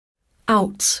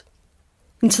Out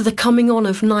into the coming on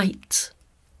of night,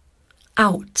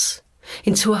 out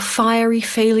into a fiery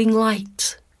failing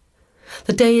light.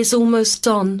 The day is almost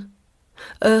done,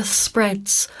 earth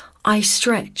spreads, I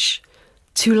stretch,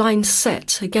 2 lines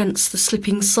set against the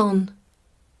slipping sun.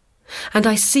 And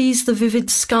I seize the vivid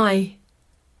sky,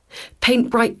 paint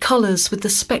bright colours with the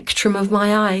spectrum of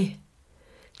my eye,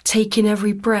 take in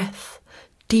every breath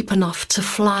deep enough to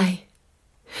fly,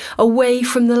 away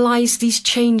from the lies these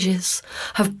changes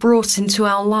have brought into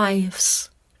our lives,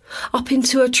 up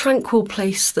into a tranquil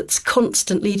place that's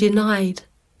constantly denied,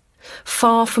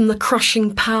 far from the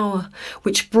crushing power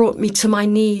which brought me to my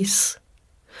knees.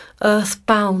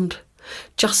 Earth-bound,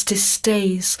 justice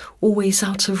stays always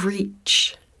out of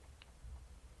reach.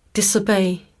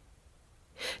 Disobey,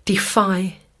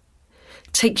 defy,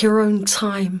 take your own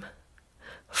time,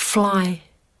 fly,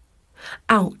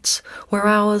 out where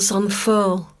hours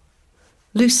unfurl,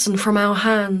 loosen from our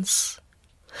hands,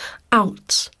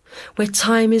 out where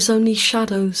time is only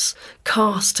shadows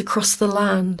cast across the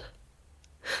land.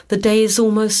 The day is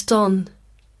almost done,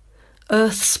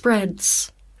 earth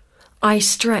spreads, I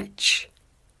stretch,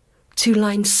 2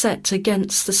 lines set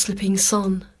against the slipping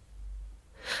sun,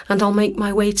 and I'll make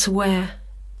my way to where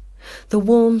the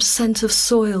warm scent of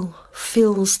soil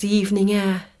fills the evening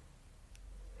air.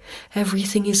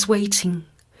 Everything is waiting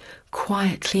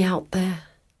quietly out there.